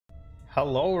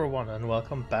Hello everyone and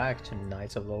welcome back to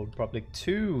Knights of the Old Republic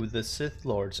 2, the Sith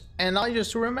Lords. And I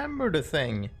just remembered a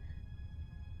thing.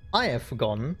 I have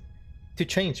forgotten to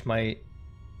change my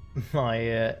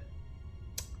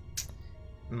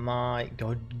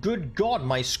good god,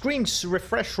 my screen's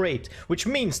refresh rate, which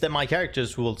means that my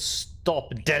characters will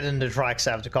stop dead in the tracks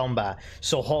after combat.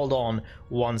 So hold on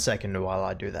 1 second while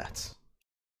I do that.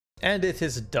 And it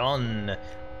is done.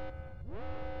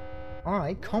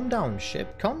 Alright, calm down,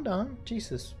 ship. Calm down.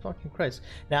 Jesus fucking Christ.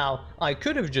 Now, I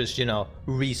could have just,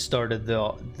 restarted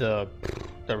the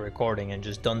recording and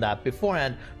just done that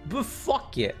beforehand, but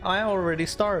fuck it. I already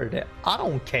started it. I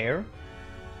don't care.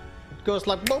 It goes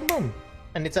like boom boom.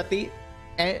 And it's at the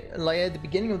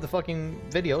beginning of the fucking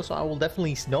video, so I will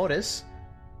definitely notice.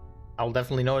 I will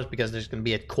definitely notice because there's gonna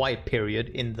be a quiet period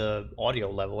in the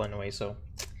audio level anyway, so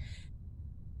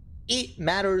it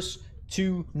matters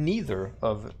to neither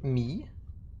of me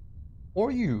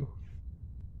or you.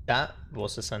 That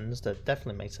was a sentence that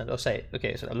definitely made sense. Oh, say it.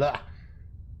 Okay, so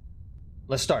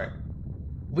let's start.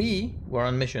 We were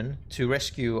on mission to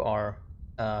rescue our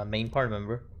main party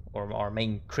member, or our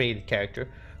main created character,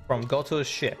 from Kotor's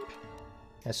ship.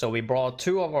 And so we brought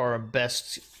two of our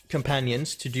best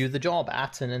companions to do the job,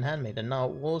 Atten and Handmaiden. Now,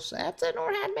 was Atten or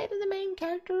Handmaiden the main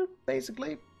character,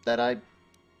 basically, that I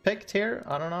picked here?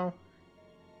 I don't know.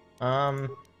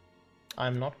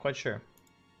 I'm not quite sure.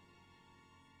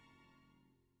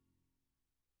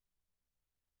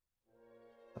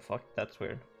 The fuck? That's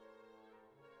weird.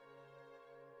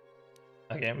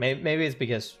 Okay, maybe it's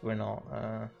because we're not,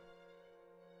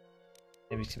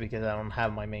 maybe it's because I don't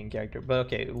have my main character. But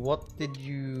okay, what did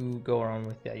you go around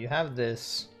with? Yeah, you have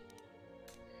this.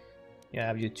 You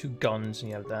have your two guns,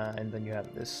 and you have that, and then you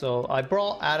have this. So I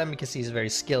brought Adam because he's very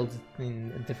skilled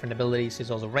in different abilities. He's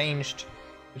also ranged,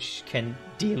 which can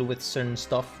deal with certain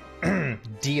stuff.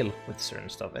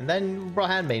 And then brought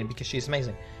Handmaiden because she's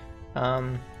amazing.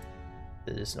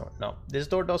 This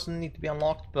door doesn't need to be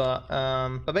unlocked, but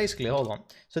basically, hold on.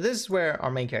 So this is where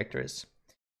our main character is.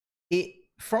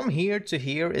 From here to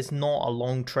here is not a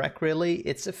long trek really.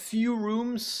 It's a few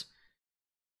rooms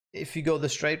if you go the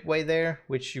straight way there,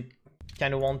 which you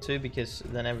kind of want to, because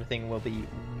then everything will be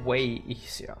way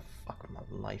easier. Fuck my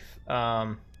life.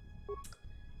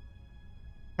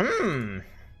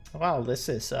 Well, this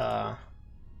is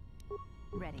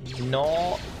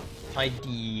not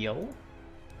ideal.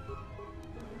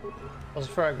 Toss a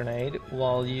frag grenade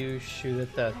while you shoot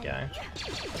at that guy.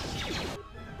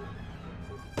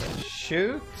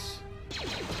 Shoot.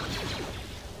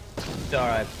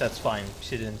 Alright, that's fine.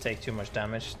 She didn't take too much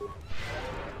damage.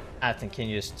 Atten can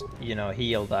just,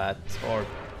 heal that, or,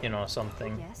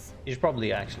 something. Yes. You should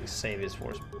probably actually save his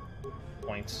force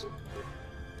points.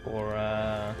 Or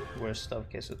worse stuff.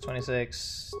 Okay, so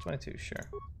 26, 22, sure.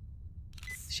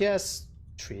 She has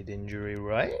treat injury,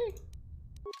 right?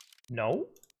 No?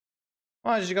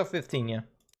 Oh, she got 15, yeah.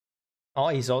 Oh,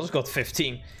 he's also got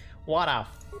 15. What a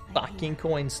fucking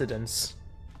coincidence.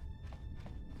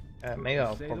 Maybe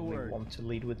I'll probably want to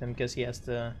lead with him because he has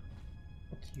the...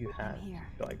 What do you have?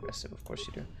 Go aggressive, of course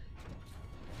you do.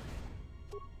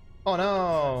 Oh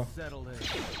no!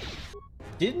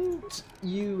 Didn't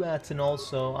you Atten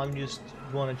also? I'm just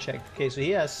want to check. Okay, so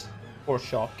he has force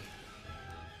shock,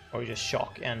 or just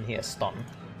shock, and he has stun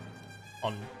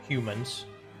on humans.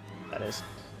 That is.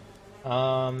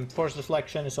 Force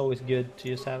deflection is always good to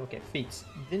just have. Okay, feats.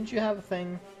 Didn't you have a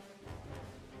thing?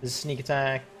 This is sneak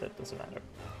attack. That doesn't matter.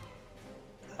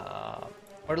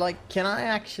 Or like, can I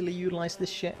actually utilize this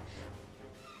shit?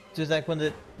 To attack when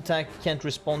the attack can't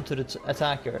respond to the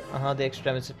attacker. The extra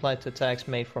damage applied to attacks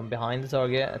made from behind the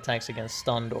target, attacks against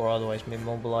stunned or otherwise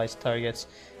immobilized targets.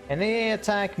 Any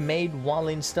attack made while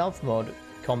in stealth mode.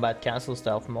 Combat cancels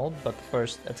stealth mode, but the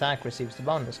first attack receives the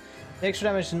bonus. The extra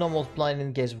damage is not multiplied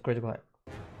in case of critical hit.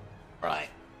 Right.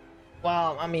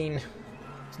 Well, I mean,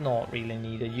 it's not really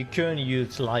needed. You can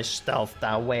utilize stealth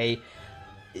that way.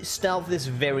 Stealth is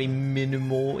very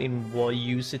minimal in what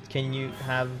use it can you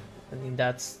have. I mean,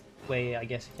 that's way I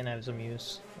guess it can have some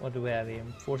use. What do we have here?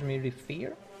 Force immunity,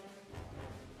 fear?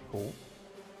 Cool.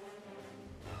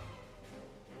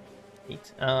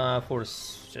 8.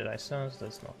 Force Jedi Sense,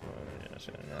 that's not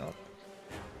no.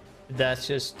 That's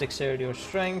just dexterity or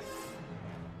strength.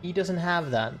 He doesn't have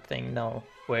that thing, no,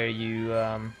 where you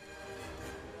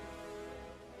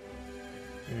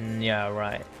yeah,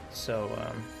 right. So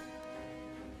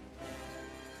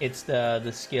it's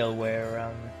the skill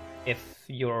where if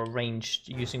you're ranged,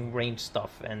 using ranged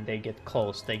stuff, and they get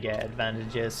close, they get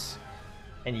advantages,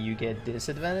 and you get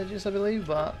disadvantages, I believe,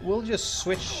 but we'll just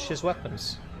switch his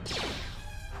weapons.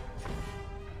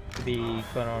 To be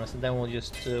quite honest, and then we'll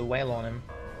just wail on him.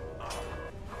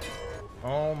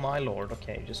 Oh my lord.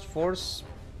 Okay, just force.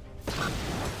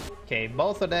 Okay,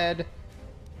 both are dead.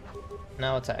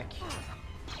 Now attack.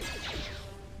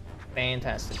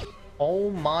 Fantastic. Oh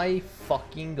my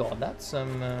fucking god. That's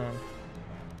some...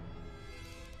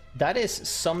 That is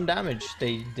some damage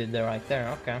they did there right there.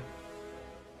 Okay.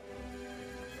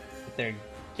 Their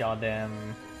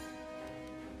goddamn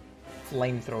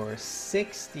flamethrower.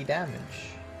 60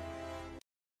 damage.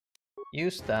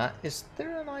 Use that. Is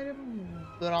there an item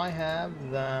that I have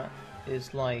that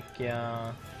is like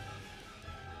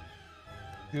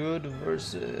good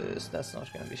versus... That's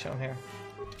not gonna be shown here.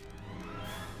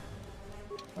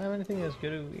 I have anything as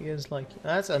good as like...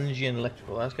 That's energy and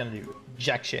electrical. That's gonna do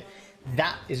jack shit.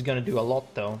 That is gonna do a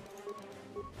lot though.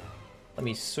 Let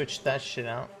me switch that shit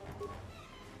out.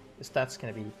 Because that's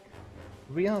gonna be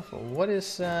real helpful. What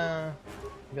is... we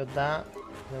got that.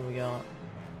 Then we got...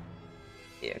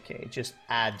 Yeah, okay, it just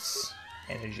adds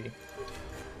energy.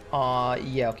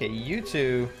 Yeah, okay, you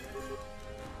two...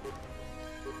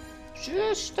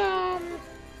 Just,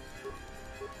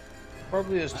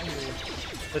 probably just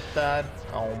put that...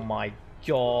 Oh my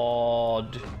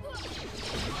god.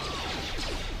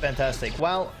 Fantastic.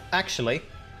 Well, actually,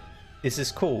 this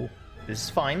is cool. This is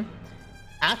fine.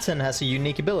 Atten has a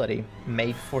unique ability,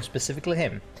 made for specifically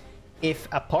him. If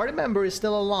a party member is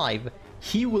still alive,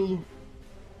 he will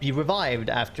be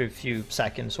revived after a few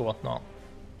seconds or whatnot.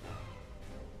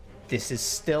 This is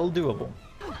still doable.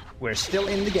 We're still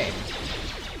in the game.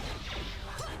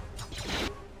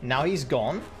 Now he's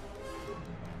gone.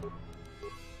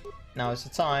 Now is the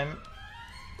time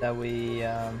that we...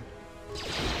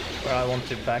 where I want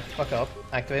to back the fuck up,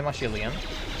 activate my shield again.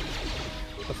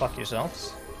 Go fuck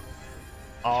yourselves.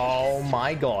 Oh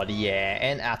my god, yeah,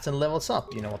 and Atten levels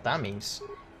up. You know what that means.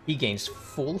 He gains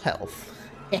full health.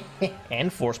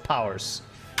 And force powers.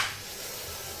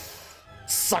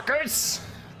 Suckers!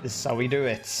 This is how we do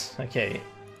it. Okay.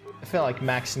 I feel like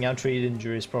maxing out treated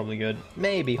injury is probably good.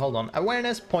 Maybe, hold on.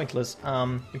 Awareness, pointless.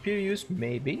 Computer use,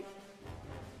 maybe.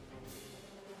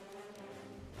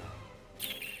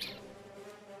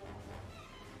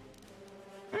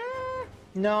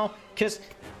 No, because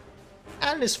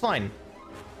Alan is fine.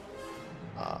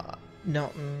 No,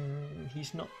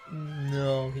 he's not.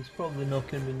 No, he's probably not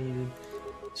going to be needed.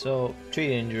 So,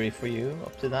 treat injury for you,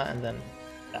 up to that, and then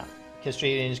that. Because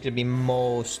treat injury is going to be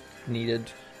most needed.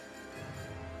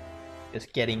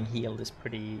 Just getting healed is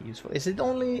pretty useful. Is it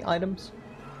only items?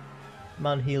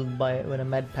 Amount healed by when a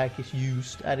med pack is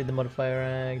used. Added the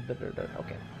modifier.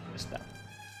 Okay, just that.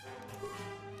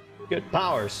 Good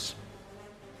powers.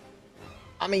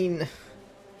 I mean,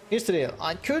 here's the deal.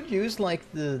 I could use like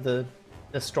the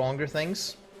stronger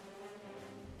things.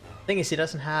 Thing is, he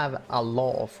doesn't have a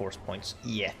lot of force points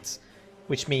yet,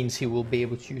 which means he will be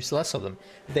able to use less of them.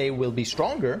 They will be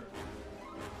stronger,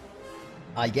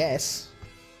 I guess,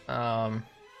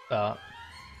 but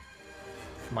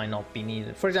might not be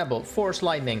needed. For example, force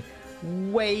lightning,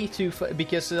 way too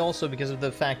because of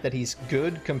the fact that he's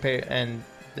good compared and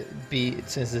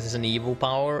since this is an evil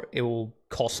power, it will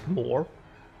cost more.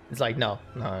 It's like no,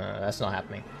 that's not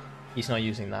happening. He's not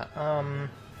using that.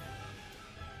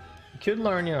 You could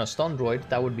learn, you know, stun droid.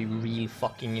 That would be really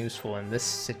fucking useful in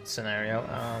this scenario.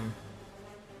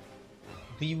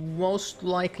 We most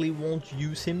likely won't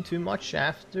use him too much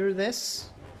after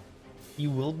this. He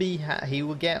will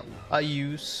get a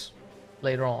use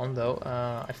later on though.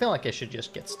 I feel like I should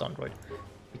just get stun droid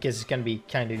because it's gonna be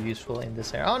kind of useful in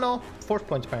this area. Oh no, force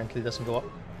points apparently doesn't go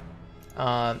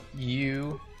up.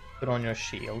 You put on your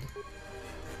shield.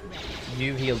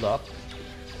 You healed up.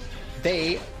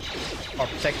 They are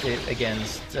protected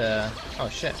against... oh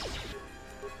shit.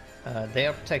 They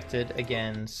are protected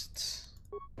against...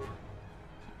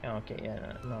 Okay,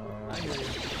 yeah, no.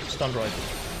 Stun droid.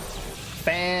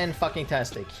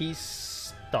 Fan-fucking-tastic. He's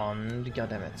stunned. God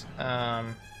damn it.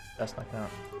 That's not gonna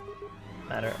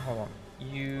matter. Hold on.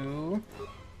 You...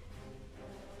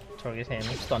 target him.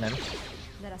 Stun him.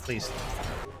 Please.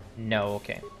 No,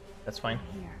 okay. That's fine.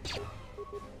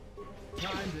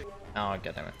 Oh,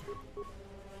 goddammit.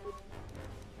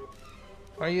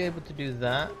 Are you able to do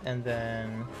that? And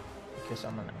then... because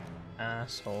I'm an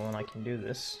asshole and I can do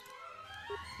this.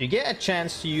 You get a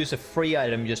chance to use a free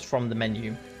item just from the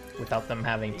menu without them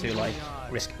having to, like,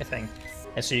 risk anything.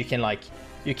 And so you can, like...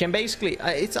 you can basically...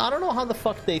 I don't know how the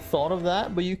fuck they thought of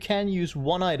that, but you can use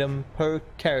one item per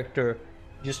character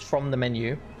just from the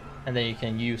menu. And then you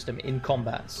can use them in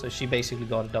combat. So she basically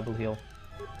got a double heal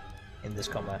in this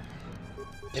combat.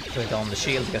 They put on the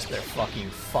shield because they're fucking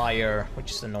fire, which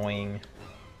is annoying.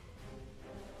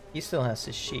 He still has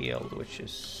his shield, which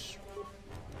is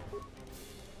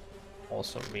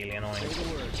also really annoying.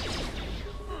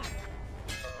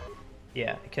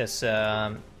 Yeah, because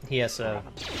he has a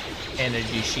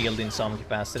energy shield in some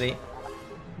capacity.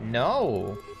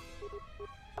 No!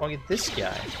 Target this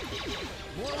guy.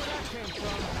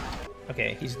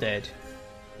 Okay, he's dead.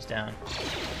 He's down.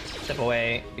 Step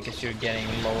away because you're getting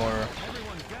lower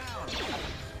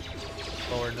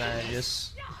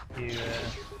advantages. You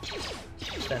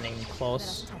standing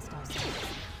close.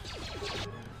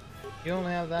 You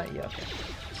only have that? Yeah, okay.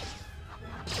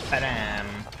 Badam!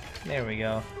 There we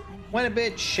go. Went a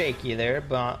bit shaky there,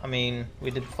 but I mean,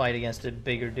 we did fight against a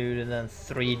bigger dude, and then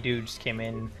 3 dudes came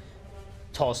in,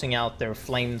 tossing out their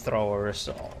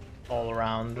flamethrowers all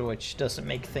around, which doesn't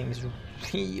make things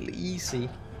really easy.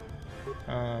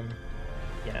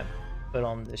 Yeah, put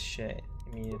on this shit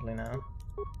immediately now.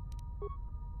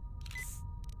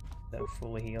 Then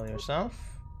fully heal yourself.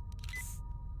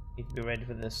 Need to be ready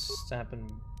for this to happen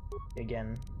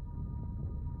again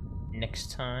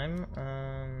next time.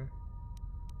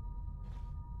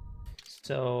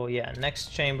 So yeah,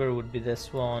 next chamber would be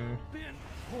this one.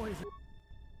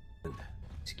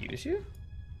 Excuse you?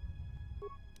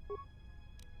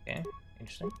 Okay,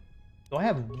 interesting. Do I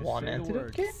have one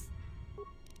antidote kit?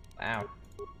 Wow.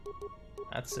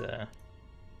 That's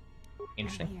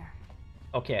interesting.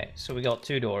 Okay, so we got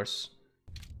 2 doors.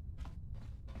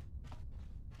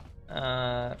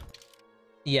 Yeah,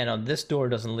 no, this door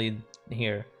doesn't lead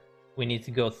here. We need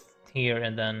to go here,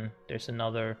 and then there's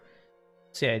another.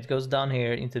 So yeah, it goes down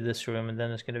here into this room, and then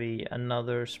there's gonna be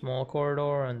another small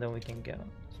corridor, and then we can go.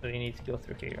 So you need to go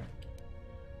through here.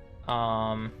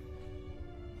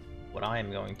 What I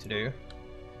am going to do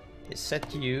is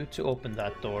set you to open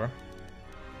that door.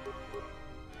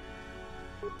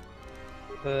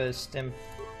 Put a stim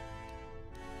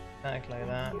back like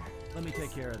that. Let me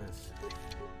take care of this.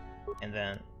 And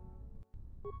then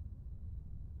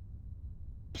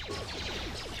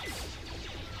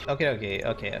okay.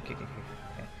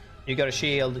 You got a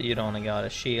shield, you don't got a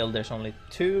shield. There's only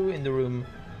 2 in the room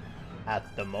at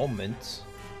the moment.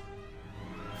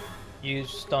 You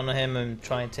stun him and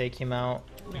try and take him out.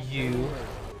 You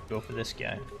go for this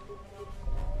guy.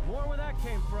 More where that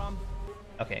came from.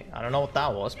 Okay, I don't know what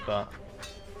that was, but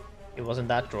it wasn't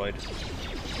that droid.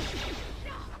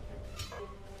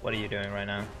 What are you doing right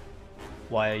now?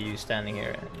 Why are you standing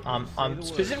here? I'm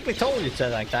specifically told you to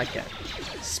like that guy.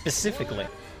 Specifically.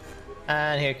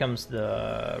 And here comes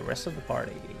the rest of the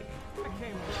party.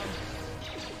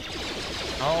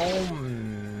 Oh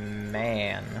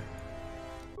man.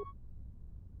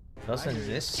 Doesn't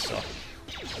this suck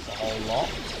a whole lot?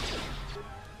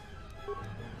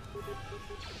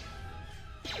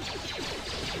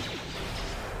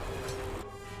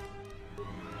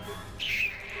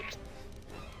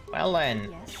 Well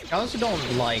then, I also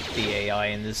don't like the AI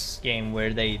in this game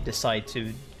where they decide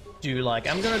to do like,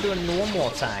 I'm gonna do a normal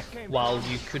attack, while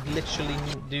you could literally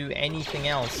do anything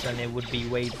else and it would be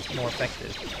way more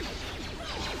effective.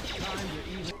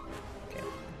 Okay,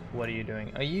 what are you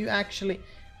doing? Are you actually...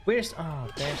 Where's... Oh,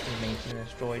 there's the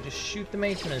maintenance droid. Just shoot the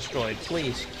maintenance droid,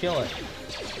 please. Kill it.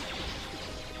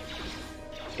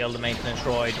 Kill the maintenance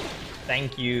droid.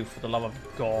 Thank you, for the love of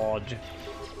God.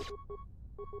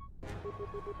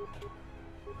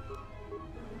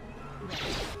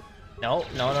 No.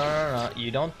 You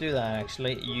don't do that,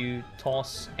 actually. You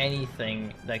toss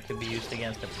anything that could be used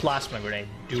against a plasma grenade.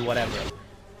 Do whatever.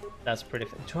 That's pretty...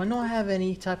 Do I not have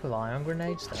any type of ion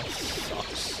grenades? That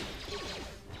sucks.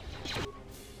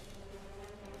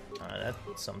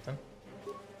 That's something.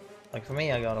 Like for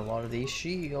me, I got a lot of these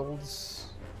shields.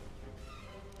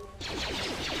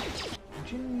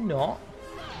 Did you not?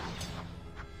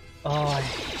 Oh, I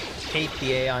hate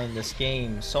the AI in this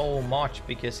game so much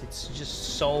because it's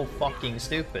just so fucking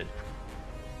stupid.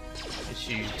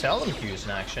 You tell them to use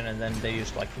an action and then they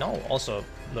just like, no. Also,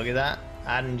 look at that.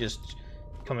 Adam just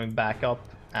coming back up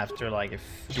after like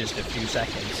just a few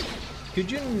seconds. Could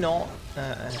you not...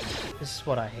 this is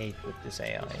what I hate with this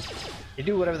AI. They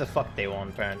do whatever the fuck they want,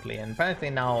 apparently. And apparently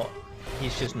now,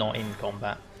 he's just not in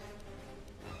combat.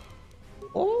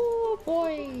 Oh,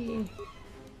 boy!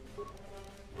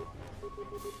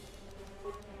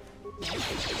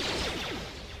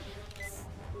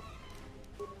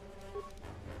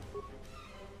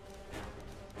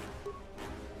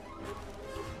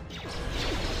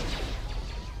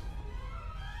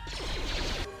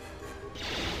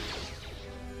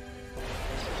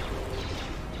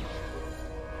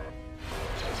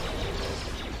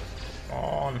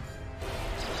 On.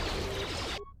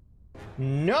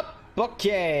 Nope.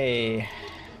 Okay.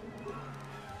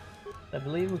 I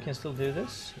believe we can still do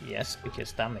this. Yes,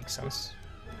 because that makes sense.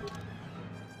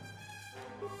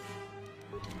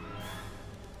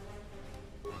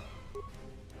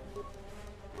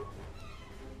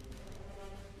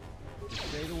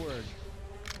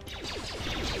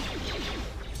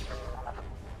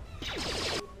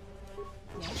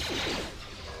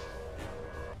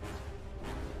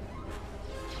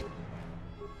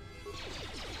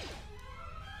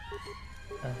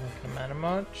 Doesn't matter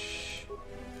much.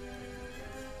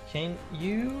 Can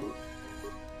you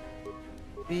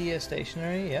be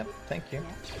stationary? Yep, thank you.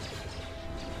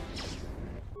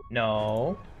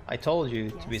 No, I told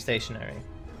you to be stationary.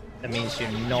 That means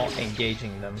you're not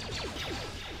engaging them.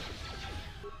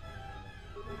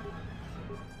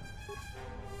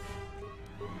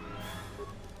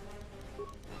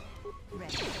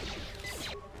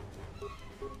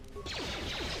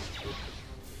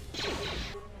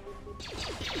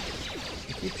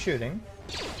 Keep shooting.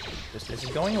 This is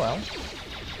going well.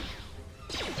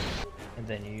 And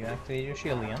then you activate your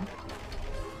shield again.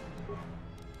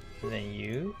 And then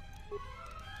you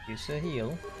use a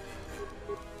heal.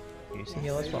 Use a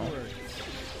heal as well.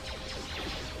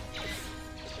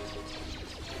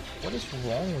 What is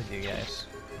wrong with you guys?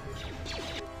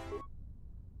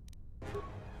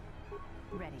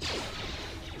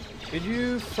 Could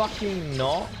you fucking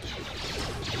not?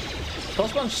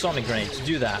 Toss a bunch of sonic grenades.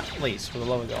 Do that, please, for the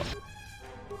love of God.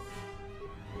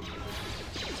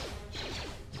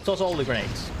 Toss all the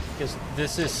grenades, because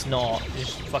this is not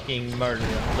just fucking murder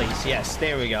them, please. Yes,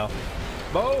 there we go.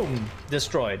 Boom!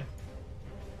 Destroyed.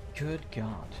 Good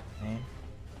God, man.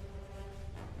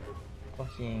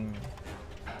 Fucking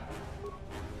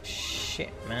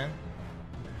shit, man.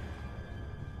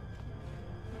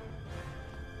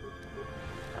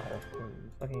 Oh,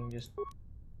 fucking just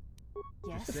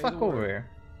get the fuck over here,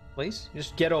 please.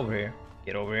 Just get over here.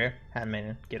 Get over here,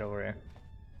 handmaiden. Get over here.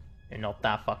 You're not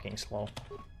that fucking slow.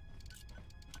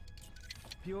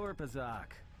 Pure Pazak.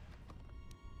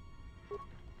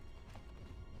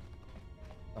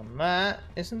 On that,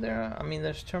 isn't there? I mean,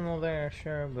 there's a terminal there,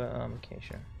 sure, but okay,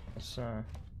 sure. Let's I'm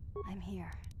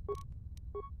here.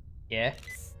 yeah,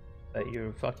 but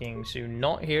you're fucking soon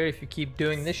not here if you keep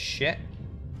doing this shit.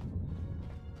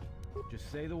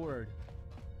 Just say the word.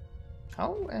 How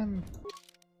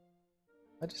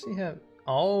what does he have?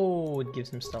 Oh, it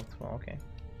gives him stealth. Well, okay.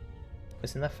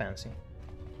 Isn't that fancy?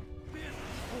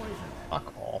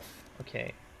 Fuck off.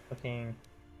 Okay. Fucking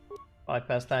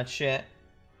bypass that shit.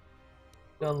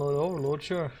 Download overload,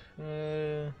 sure.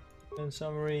 In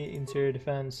summary, interior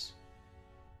defense.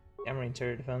 Camera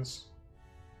interior defense.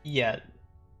 Yeah.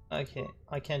 Okay.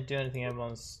 I can't do anything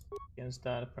against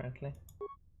that apparently.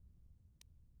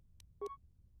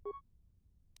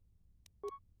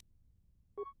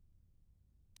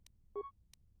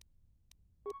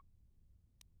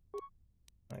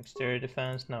 Exterior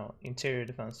defense, no. Interior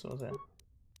defense was it.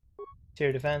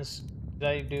 Interior defense, did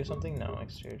I do something? No,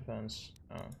 exterior defense,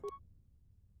 no.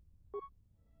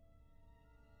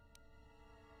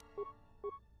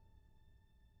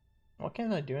 Why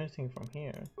can't I do anything from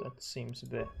here? That seems a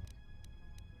bit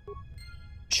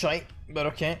shite, but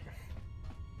okay.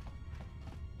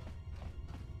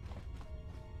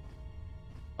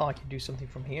 Oh, I can do something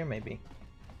from here maybe.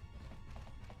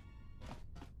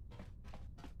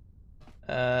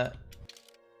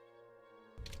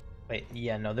 Wait,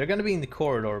 yeah, no, they're gonna be in the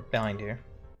corridor behind here.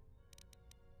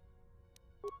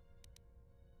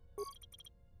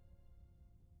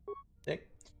 Sick.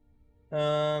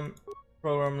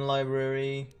 Program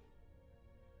library.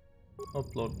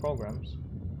 Upload programs.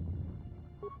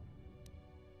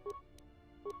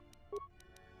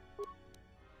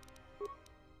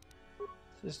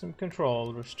 System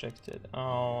control restricted.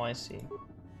 Oh, I see.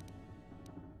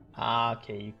 Ah,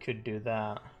 okay, you could do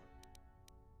that.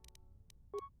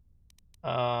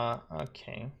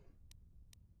 Okay.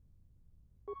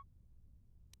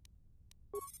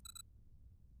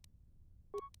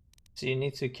 So you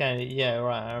need to kind of, yeah,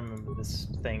 right, I remember this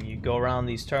thing. You go around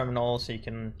these terminals so you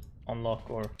can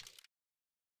unlock or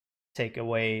take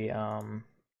away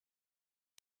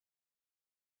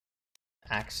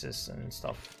access and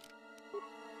stuff.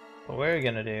 But what we're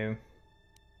gonna do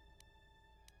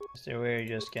so we're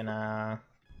just gonna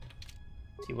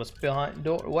see what's behind the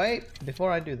door. Wait,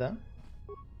 before I do that.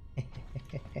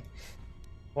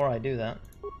 Before I do that.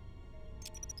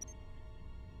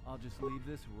 I'll just leave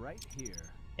this right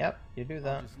here. Yep, you do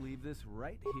that. I'll just leave this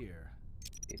right here.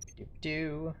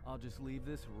 Do. I'll just leave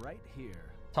this right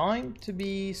here. Time to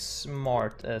be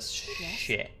smart as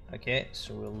shit. Okay,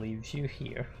 so we'll leave you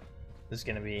here. This is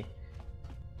gonna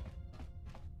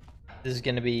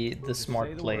be the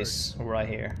smart place right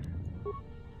here.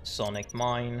 Sonic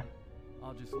mine.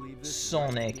 I'll just leave this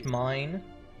Sonic right mine.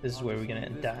 This is where we're gonna.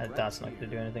 That's not gonna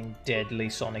do anything. Deadly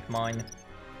Sonic mine.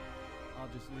 I'll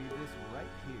just leave this right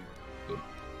here.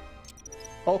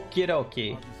 Okie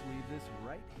dokie. I'll just leave this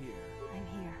right here.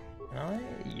 I'm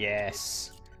here.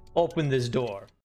 Yes. Open this door.